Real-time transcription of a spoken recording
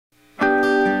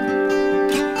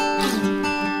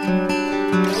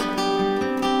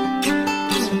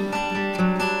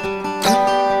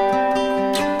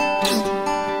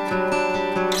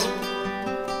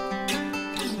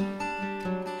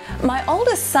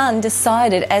son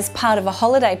decided, as part of a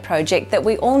holiday project, that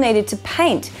we all needed to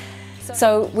paint.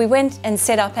 So we went and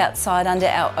set up outside under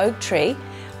our oak tree,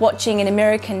 watching an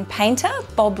American painter,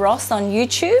 Bob Ross, on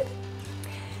YouTube.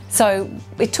 So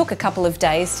it took a couple of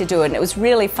days to do it, and it was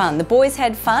really fun. The boys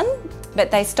had fun,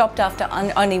 but they stopped after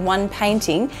only one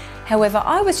painting. However,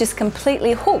 I was just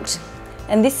completely hooked.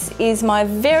 And this is my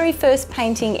very first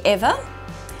painting ever.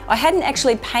 I hadn't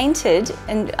actually painted,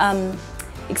 and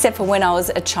except for when I was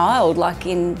a child, like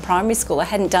in primary school. I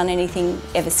hadn't done anything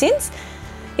ever since.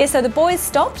 Yeah, so the boys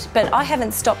stopped, but I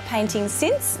haven't stopped painting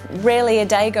since. Rarely a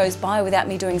day goes by without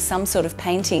me doing some sort of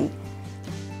painting.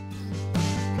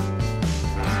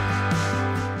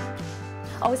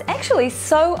 I was actually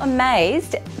so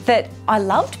amazed that I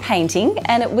loved painting,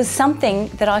 and it was something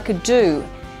that I could do.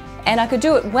 And I could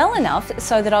do it well enough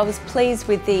so that I was pleased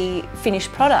with the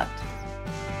finished product.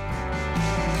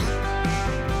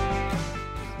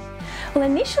 Well,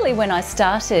 initially when I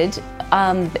started,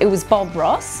 it was Bob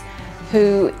Ross,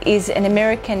 who is an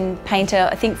American painter,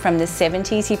 I think from the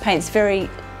 70s. He paints very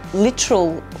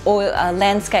literal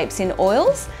landscapes in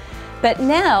oils. But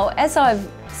now, as I've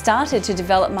started to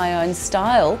develop my own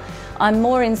style,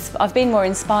 I've been more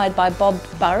inspired by Bob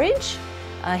Burridge.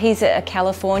 He's a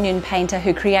Californian painter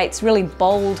who creates really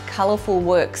bold, colourful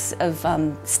works of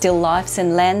still lifes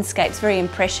and landscapes, very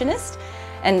impressionist.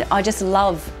 And I just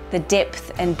love the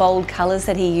depth and bold colours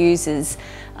that he uses,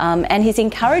 and his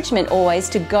encouragement always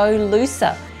to go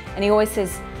looser. And he always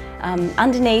says,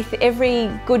 underneath every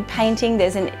good painting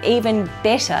there's an even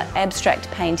better abstract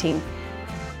painting.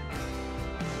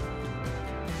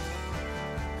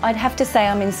 I'd have to say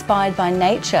I'm inspired by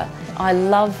nature. I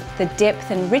love the depth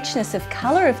and richness of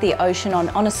colour of the ocean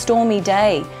on a stormy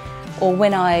day, or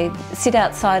when I sit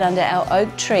outside under our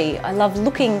oak tree. I love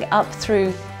looking up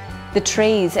through the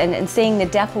trees and seeing the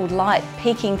dappled light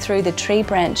peeking through the tree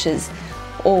branches,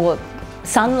 or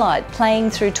sunlight playing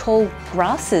through tall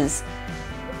grasses.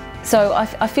 So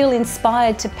I feel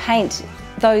inspired to paint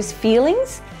those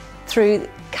feelings through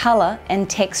colour and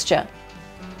texture.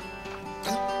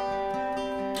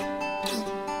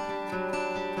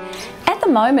 At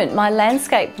the moment, my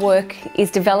landscape work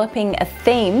is developing a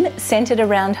theme centred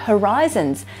around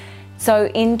horizons. So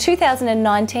in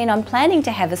 2019, I'm planning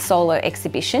to have a solo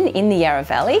exhibition in the Yarra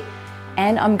Valley,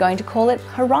 and I'm going to call it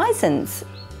Horizons.